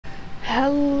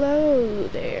Hello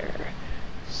there.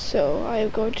 So I am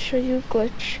going to show you a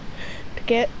glitch to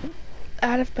get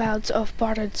out of bounds of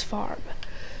Barton's farm.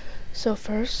 So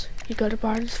first, you go to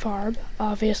Barton's farm,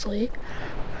 obviously.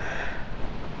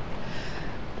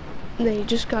 And then you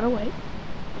just gotta wait.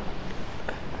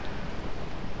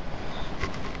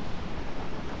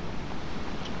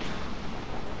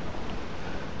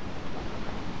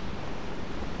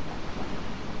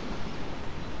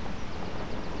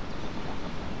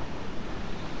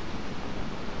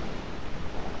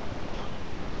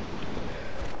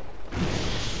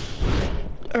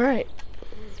 Alright.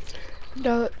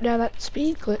 Now that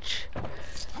speed glitch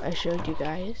I showed you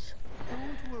guys,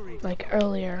 like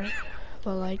earlier,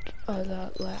 well, like on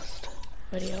the last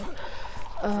video,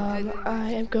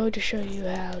 I am going to show you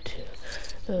how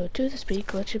to do the speed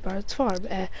glitch in Barton's farm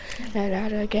and how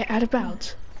to get out of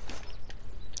bounds.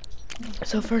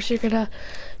 So first you're gonna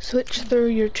switch through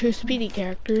your two speedy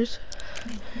characters.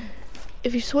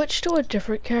 If you switch to a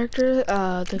different character,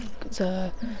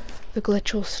 the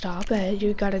glitch will stop and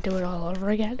you gotta do it all over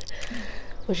again,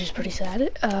 which is pretty sad.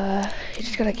 You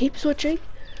just gotta keep switching.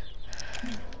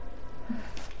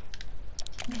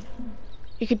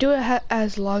 You can do it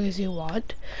as long as you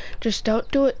want. Just don't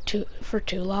do it for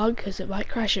too long, because it might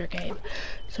crash your game.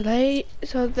 So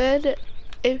then,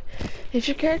 if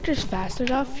your character's fast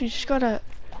enough, you just gotta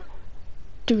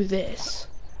do this.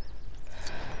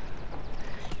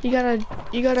 You gotta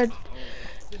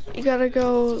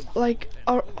go like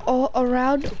all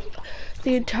around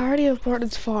the entirety of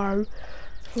Barton's farm,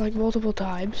 like multiple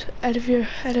times. And if your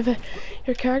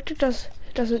character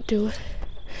doesn't do it,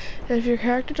 and if your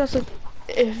character doesn't,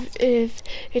 if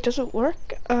it doesn't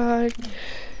work,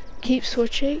 keep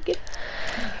switching.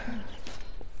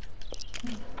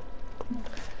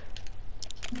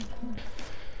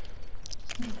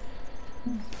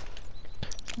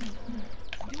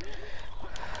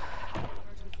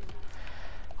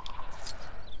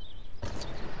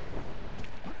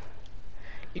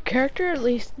 Your character at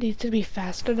least needs to be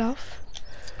fast enough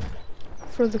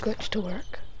for the glitch to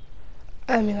work.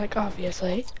 I mean, like,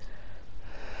 obviously.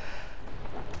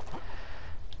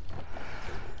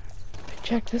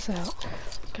 Check this out.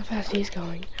 Look how fast he's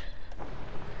going.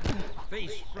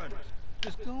 Face front.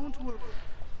 Just going to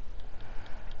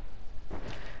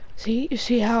See? You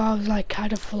see how I was like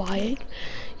kind of flying?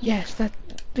 Yes, that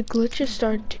the glitch is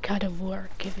starting to kind of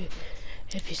work if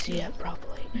you see it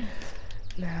properly.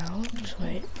 Now, just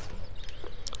wait.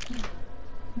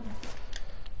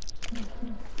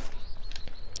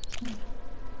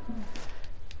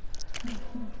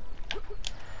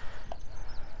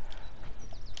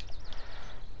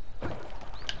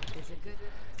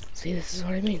 See, this is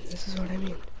what I mean. This is what I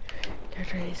mean.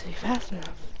 Character needs to be fast enough.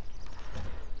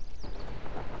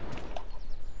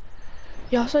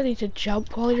 You also need to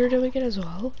jump while you're doing it as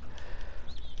well.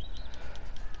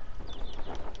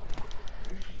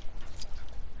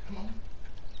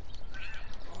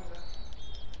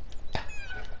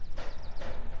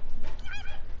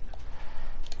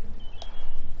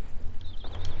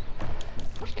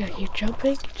 Just gotta keep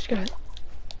jumping. Just gotta.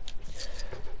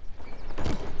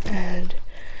 And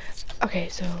okay,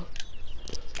 so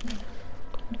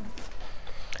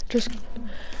just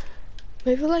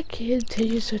maybe like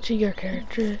continue switching your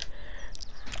character,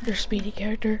 your speedy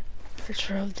character,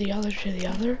 from the other to the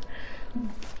other,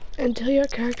 until your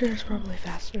character is probably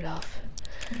fast enough.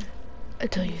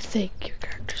 Until you think your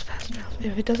character's fast enough.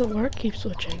 If it doesn't work, keep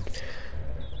switching.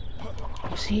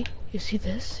 You see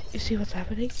this? You see what's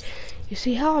happening? You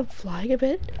see how I'm flying a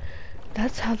bit?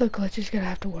 That's how the glitch is gonna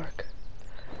have to work.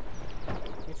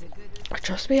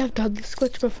 Trust me, I've done this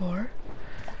glitch before.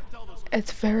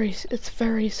 It's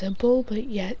very simple, but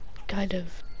yet kind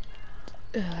of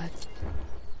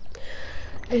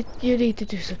you need to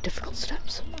do some difficult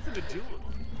steps.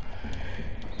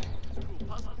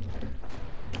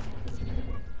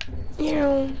 You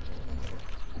know,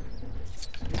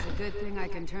 it's a good thing I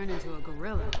can turn into a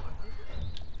gorilla.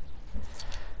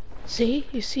 see?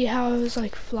 You see how I was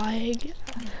like flying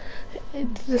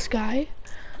into the sky?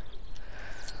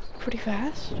 Pretty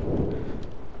fast.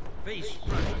 face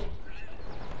front.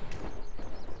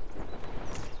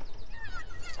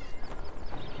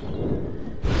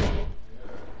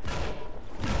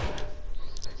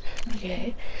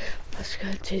 Okay, let's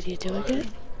continue doing it.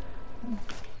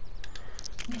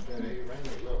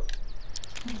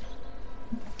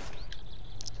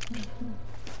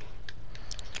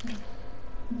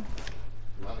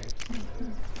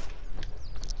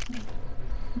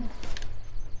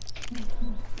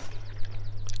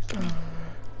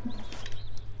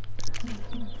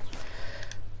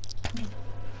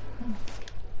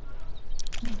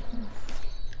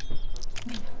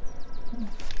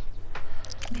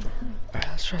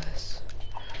 try this.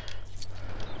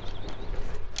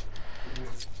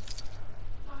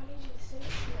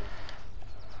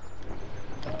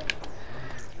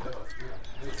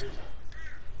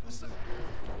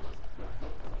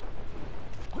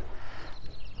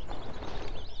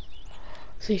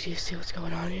 See, do you see what's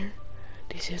going on here?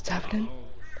 Do you see what's happening?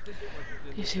 Do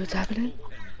you see what's happening?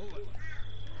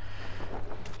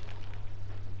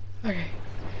 Okay.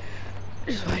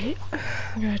 Just wait.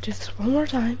 I'm gonna do this one more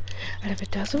time, and if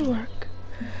it doesn't work,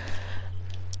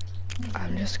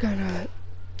 I'm just gonna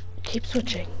keep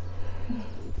switching.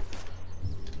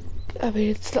 I mean,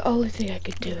 it's the only thing I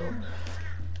could do.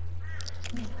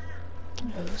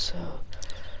 Oh, so.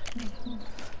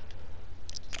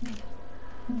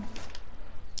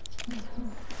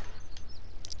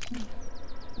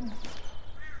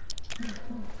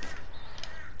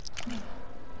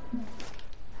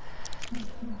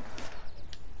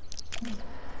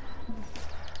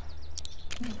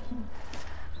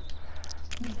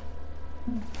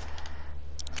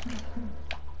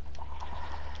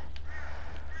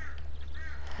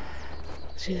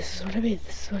 See, this is what I mean.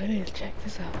 This is what I mean. Check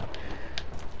this out.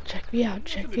 Check me out.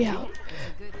 Check me out.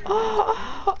 Oh,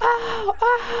 ow, ow,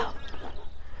 ow.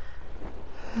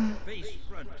 Face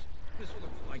front. This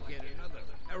looks like yet another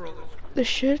perilous. This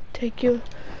should take you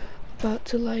about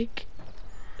to like,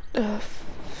 I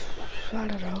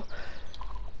don't know.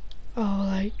 Oh,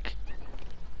 like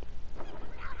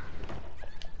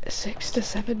 6 to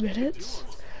 7 minutes.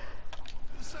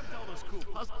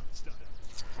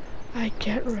 I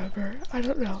can't remember. I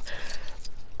don't know.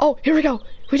 Oh, here we go.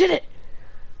 We did it.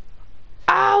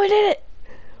 Oh, we did it.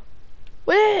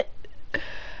 We did it.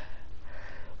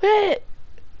 We did it.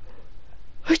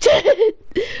 We did it.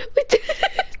 We did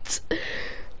it.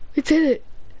 We did it.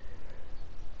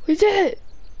 We did it.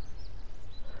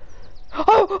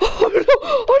 Oh, oh no.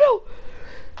 Oh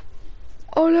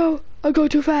no. Oh no. I'm going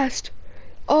too fast.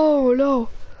 Oh no.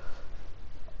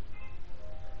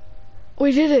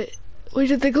 We did it. We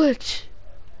did the glitch.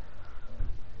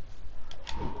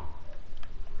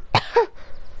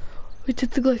 We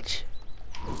did the glitch.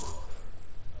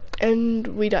 And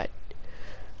we died.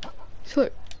 So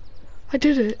look, I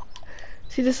did it.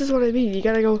 See, this is what I mean. You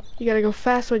gotta go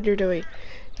fast when you're doing.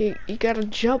 You gotta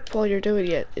jump while you're doing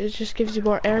it. It just gives you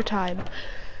more airtime.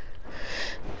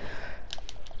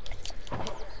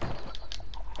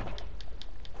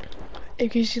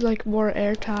 It gives you like more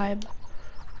airtime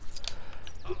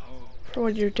for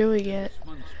when you're doing it.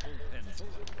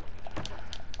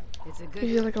 It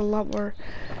gives you like a lot more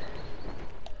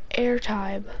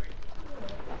airtime.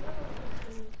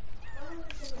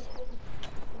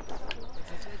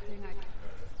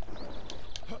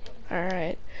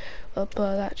 Alright, well,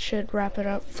 that should wrap it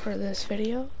up for this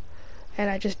video. And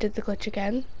I just did the glitch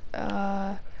again.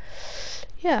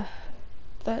 Yeah,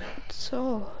 that's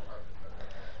all.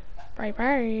 Bye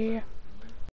bye.